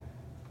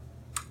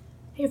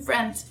Hey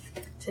friends,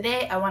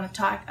 today I want to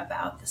talk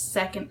about the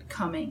second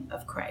coming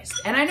of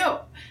Christ. And I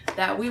know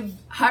that we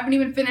haven't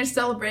even finished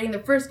celebrating the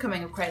first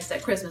coming of Christ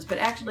at Christmas, but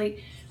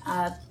actually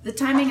the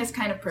timing is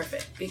kind of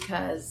perfect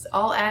because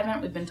all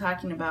Advent we've been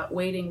talking about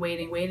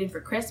waiting for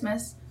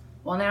Christmas.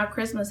 Well, now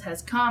Christmas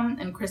has come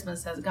and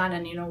Christmas has gone,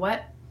 and you know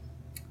what?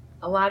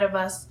 A lot of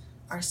us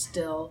are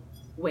still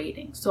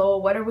waiting. So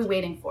what are we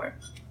waiting for?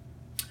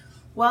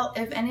 Well,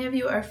 if any of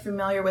you are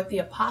familiar with the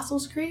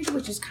Apostles' Creed,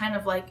 which is kind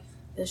of like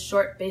this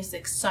short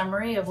basic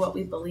summary of what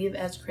we believe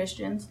as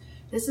Christians,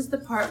 this is the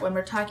part when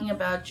we're talking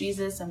about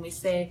Jesus and we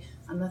say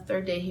on the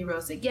third day he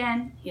rose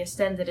again, he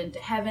ascended into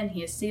heaven,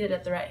 he is seated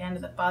at the right hand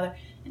of the Father,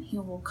 and he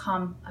will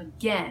come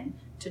again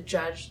to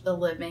judge the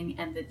living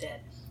and the dead.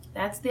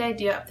 That's the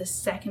idea of the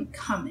second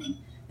coming,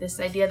 this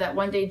idea that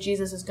one day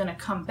Jesus is going to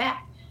come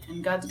back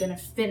and God's going to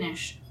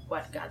finish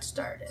what God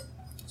started.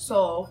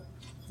 So,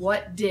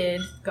 what did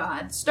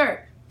God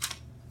start?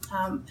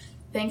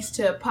 Thanks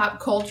to pop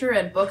culture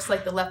and books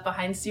like the Left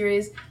Behind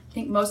series, I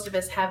think most of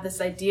us have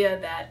this idea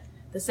that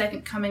the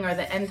second coming or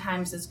the end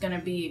times is going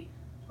to be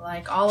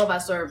like all of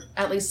us, or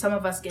at least some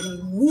of us, getting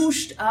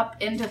whooshed up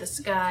into the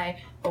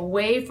sky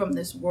away from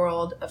this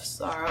world of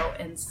sorrow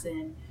and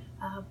sin.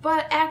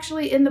 But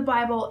actually in the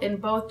Bible, in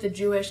both the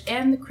Jewish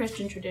and the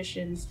Christian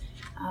traditions,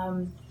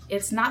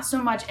 it's not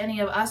so much any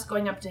of us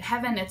going up to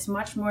heaven, it's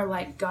much more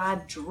like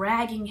God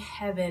dragging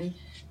heaven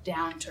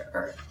down to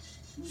earth.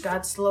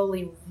 God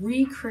slowly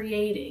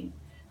recreating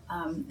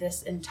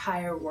this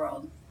entire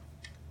world.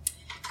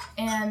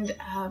 And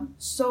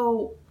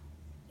so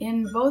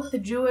in both the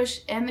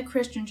Jewish and the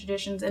Christian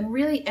traditions, and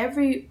really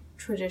every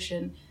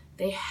tradition,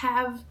 they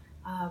have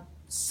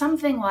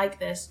something like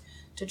this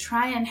to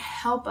try and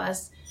help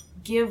us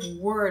give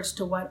words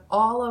to what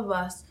all of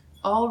us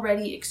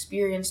already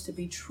experience to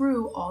be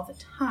true all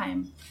the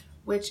time,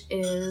 which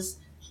is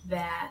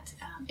that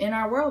in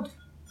our world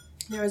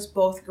there is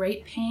both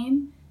great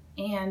pain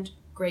and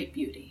great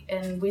beauty.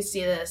 And we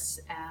see this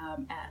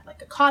at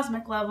like a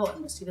cosmic level,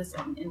 and we see this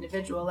at an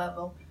individual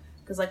level,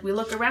 because like we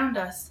look around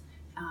us,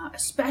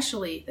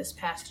 especially this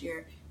past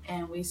year,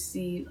 and we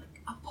see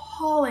like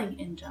appalling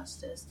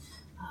injustice,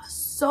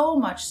 so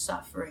much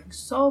suffering,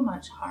 so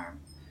much harm.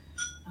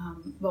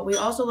 But we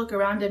also look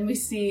around and we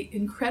see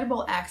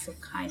incredible acts of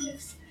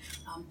kindness,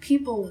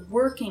 people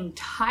working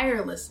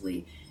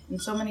tirelessly in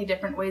so many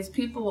different ways,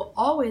 people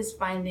always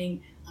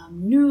finding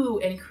new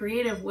and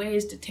creative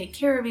ways to take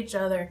care of each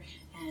other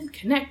and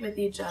connect with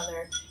each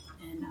other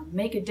and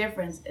make a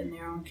difference in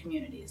their own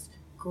communities.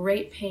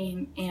 Great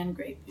pain and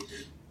great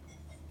beauty.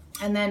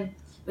 And then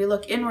we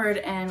look inward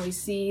and we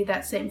see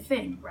that same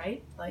thing,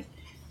 right? Like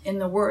in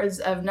the words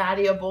of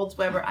Nadia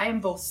Bolz-Weber, I am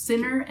both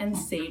sinner and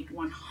saved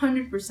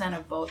 100%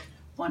 of both,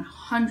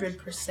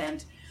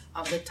 100%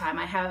 of the time.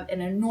 I have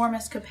an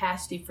enormous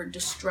capacity for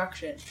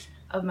destruction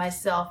of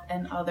myself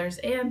and others,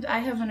 and I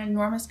have an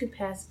enormous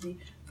capacity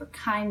for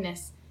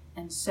kindness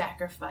and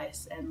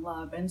sacrifice and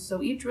love. And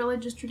so each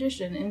religious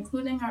tradition,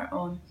 including our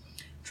own,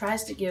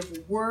 tries to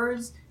give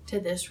words to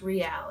this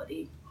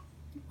reality,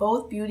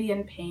 both beauty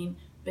and pain,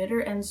 bitter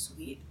and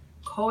sweet,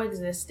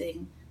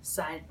 coexisting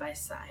side by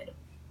side.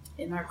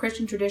 In our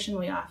Christian tradition,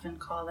 we often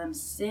call them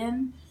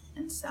sin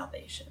and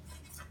salvation.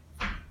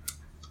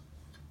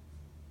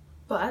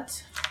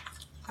 But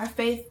our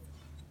faith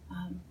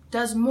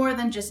does more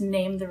than just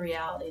name the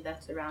reality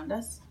that's around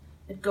us.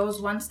 It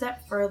goes one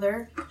step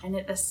further, and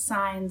it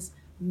assigns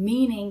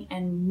meaning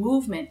and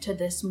movement to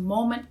this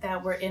moment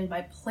that we're in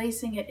by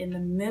placing it in the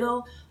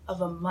middle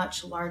of a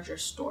much larger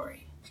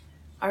story.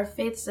 Our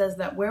faith says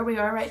that where we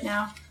are right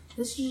now,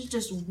 this is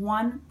just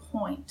one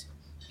point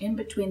in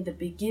between the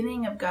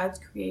beginning of God's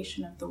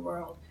creation of the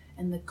world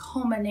and the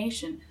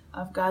culmination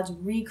of God's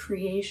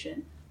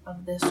recreation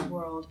of this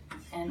world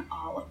and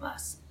all of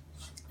us.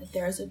 That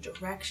there is a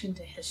direction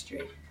to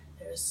history.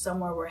 There is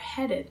somewhere we're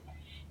headed.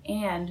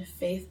 And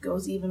faith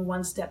goes even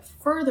one step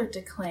further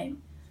to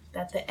claim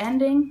that the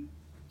ending,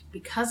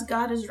 because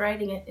God is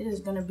writing it, it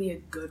is going to be a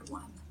good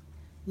one.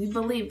 We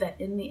believe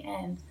that in the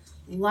end,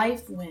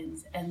 life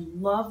wins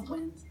and love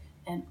wins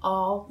and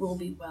all will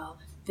be well.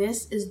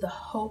 This is the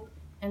hope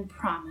and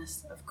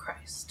promise of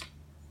Christ.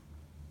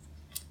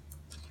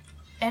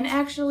 And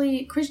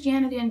actually,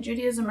 Christianity and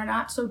Judaism are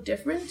not so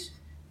different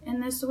in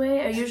this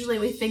way. Usually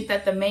we think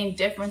that the main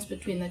difference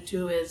between the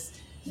two is,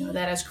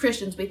 that as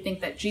Christians we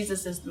think that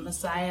Jesus is the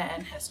Messiah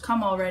and has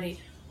come already,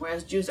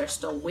 whereas Jews are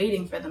still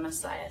waiting for the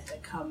Messiah to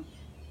come.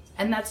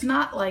 And that's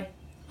not like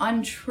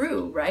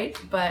untrue, right?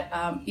 But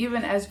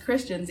even as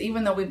Christians,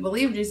 even though we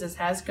believe Jesus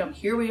has come,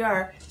 here we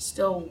are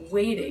still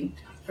waiting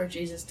for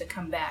Jesus to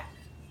come back.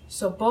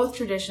 So both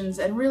traditions,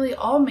 and really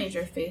all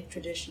major faith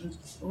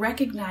traditions,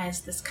 recognize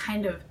this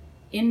kind of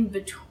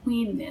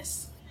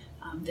in-betweenness,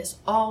 this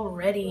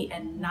already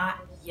and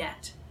not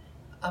yet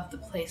of the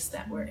place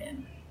that we're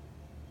in.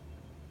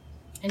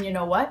 And you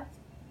know what?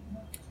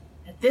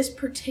 At this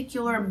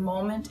particular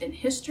moment in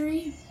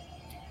history,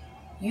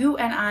 you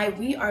and I,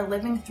 we are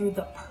living through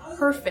the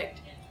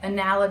perfect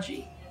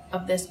analogy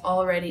of this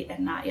already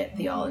and not yet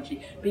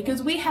theology,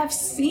 because we have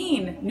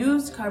seen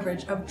news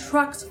coverage of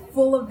trucks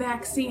full of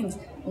vaccines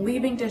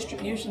leaving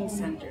distribution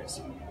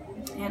centers.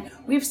 And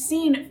we've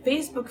seen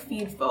Facebook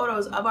feed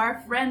photos of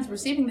our friends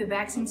receiving the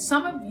vaccine.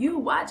 Some of you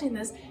watching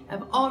this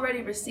have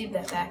already received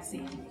that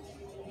vaccine.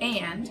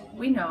 And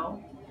we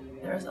know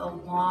there's a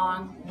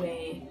long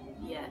way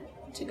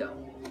yet to go.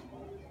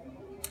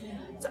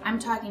 So I'm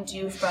talking to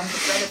you from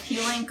the Bread of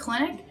Healing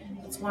Clinic.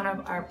 It's one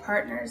of our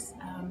partners.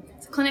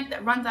 It's a clinic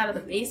that runs out of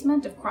the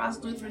basement of Cross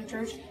Lutheran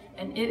Church,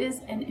 and it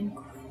is an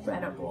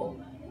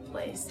incredible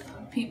place.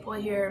 People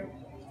here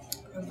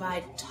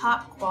provide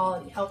top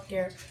quality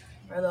healthcare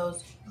for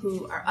those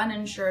who are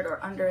uninsured or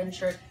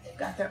underinsured. They've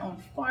got their own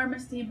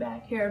pharmacy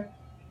back here.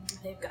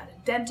 They've got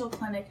a dental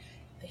clinic.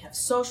 They have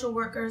social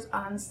workers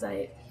on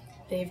site.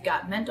 They've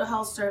got mental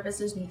health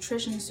services,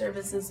 nutrition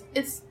services.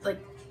 It's like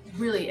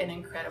really an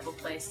incredible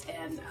place,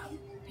 and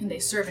they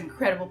serve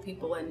incredible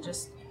people, and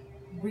just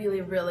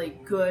really, really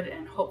good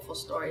and hopeful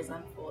stories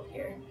unfold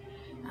here.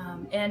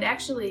 And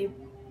actually,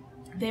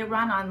 they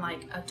run on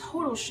like a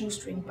total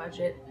shoestring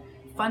budget,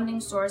 funding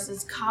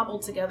sources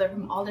cobbled together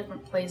from all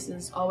different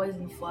places, always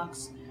in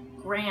flux,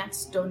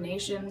 grants,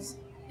 donations,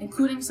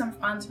 including some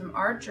funds from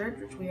our church,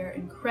 which we are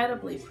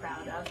incredibly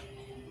proud of.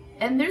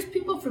 And there's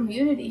people from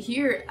Unity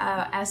here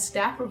as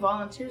staff or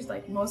volunteers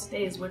like most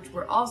days, which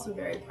we're also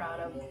very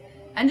proud of.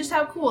 And just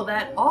how cool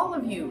that all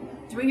of you,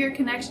 through your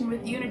connection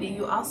with Unity,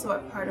 you also are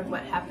part of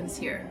what happens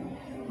here,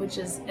 which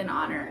is an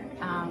honor.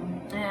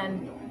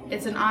 And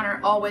it's an honor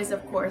always,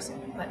 of course,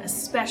 but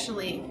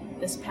especially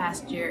this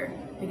past year,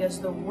 because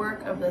the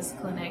work of this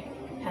clinic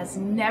has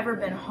never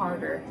been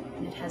harder,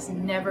 and it has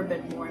never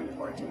been more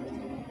important.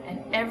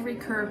 And every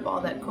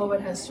curveball that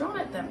COVID has thrown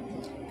at them,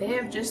 they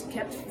have just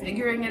kept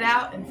figuring it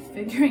out and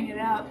figuring it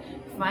out,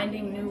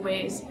 finding new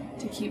ways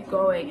to keep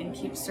going and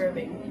keep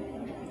serving.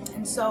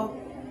 And so,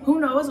 who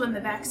knows when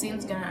the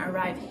vaccine's going to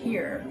arrive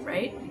here,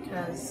 right?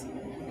 Because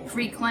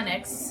free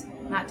clinics,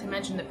 not to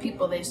mention the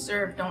people they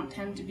serve, don't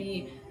tend to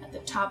be at the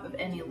top of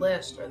any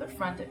list or the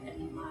front of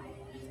any line.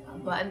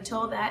 But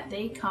until that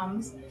day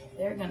comes,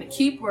 they're going to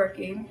keep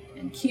working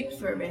and keep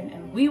serving,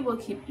 and we will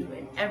keep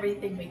doing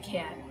everything we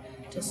can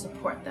to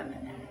support them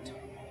in that.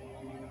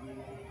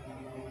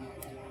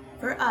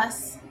 For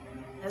us,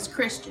 as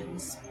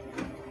Christians,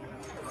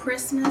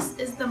 Christmas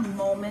is the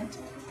moment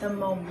the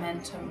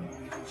momentum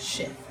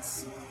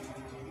shifts.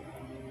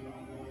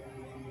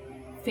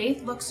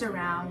 Faith looks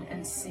around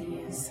and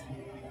sees,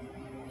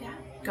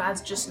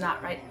 God's just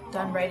not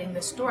done writing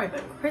this story,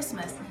 but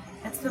Christmas,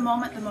 that's the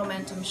moment the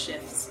momentum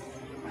shifts.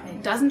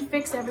 It doesn't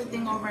fix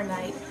everything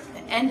overnight.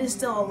 The end is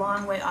still a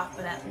long way off,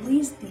 but at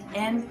least the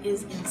end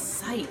is in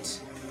sight.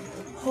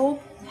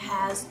 Hope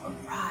has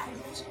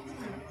arrived.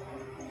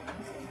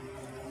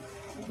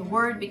 The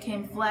Word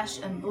became flesh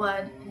and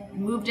blood and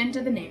moved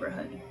into the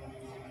neighborhood.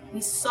 We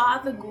saw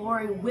the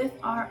glory with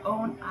our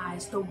own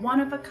eyes, the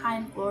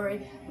one-of-a-kind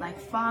glory, like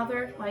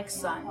Father, like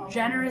Son,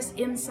 generous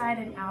inside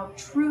and out,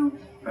 true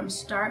from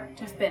start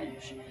to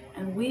finish.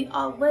 And we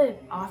all live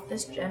off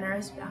this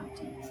generous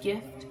bounty,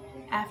 gift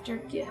after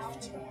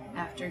gift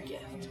after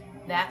gift.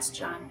 That's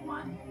John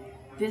 1.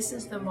 This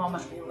is the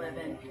moment we live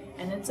in,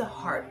 and it's a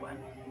hard one.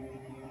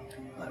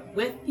 But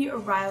with the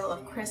arrival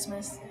of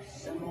Christmas,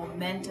 the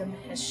momentum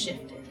has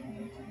shifted.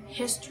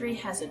 History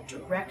has a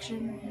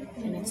direction,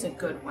 and it's a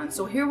good one.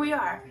 So here we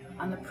are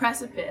on the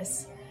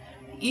precipice,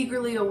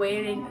 eagerly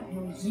awaiting a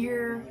new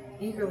year,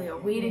 eagerly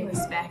awaiting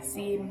this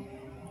vaccine,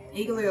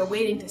 eagerly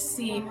awaiting to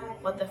see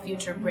what the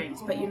future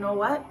brings. But you know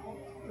what?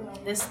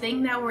 This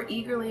thing that we're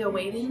eagerly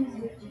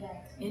awaiting,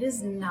 it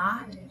is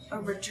not a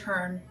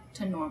return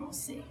to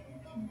normalcy.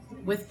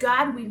 With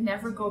God, we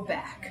never go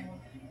back.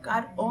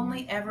 God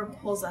only ever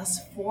pulls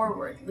us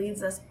forward,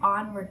 leads us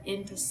onward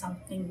into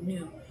something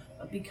new.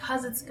 But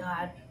because it's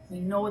God, we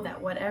know that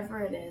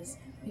whatever it is,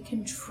 we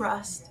can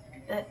trust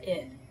that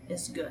it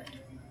is good.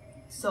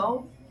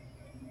 So,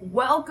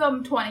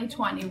 welcome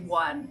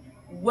 2021.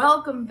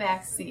 Welcome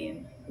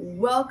vaccine.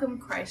 Welcome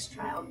Christ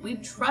child. We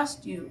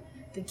trust you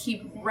to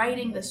keep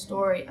writing the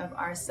story of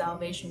our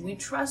salvation. We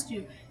trust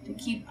you to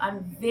keep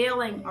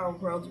unveiling our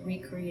world's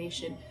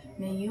recreation.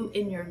 May you,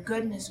 in your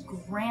goodness,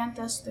 grant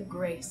us the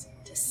grace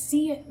to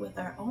see it with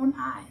our own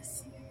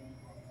eyes,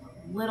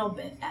 a little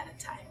bit at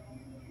a time.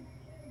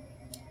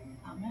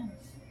 Amen.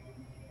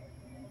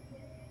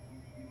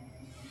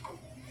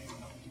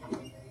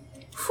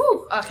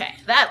 Whew, okay,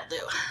 that'll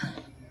do.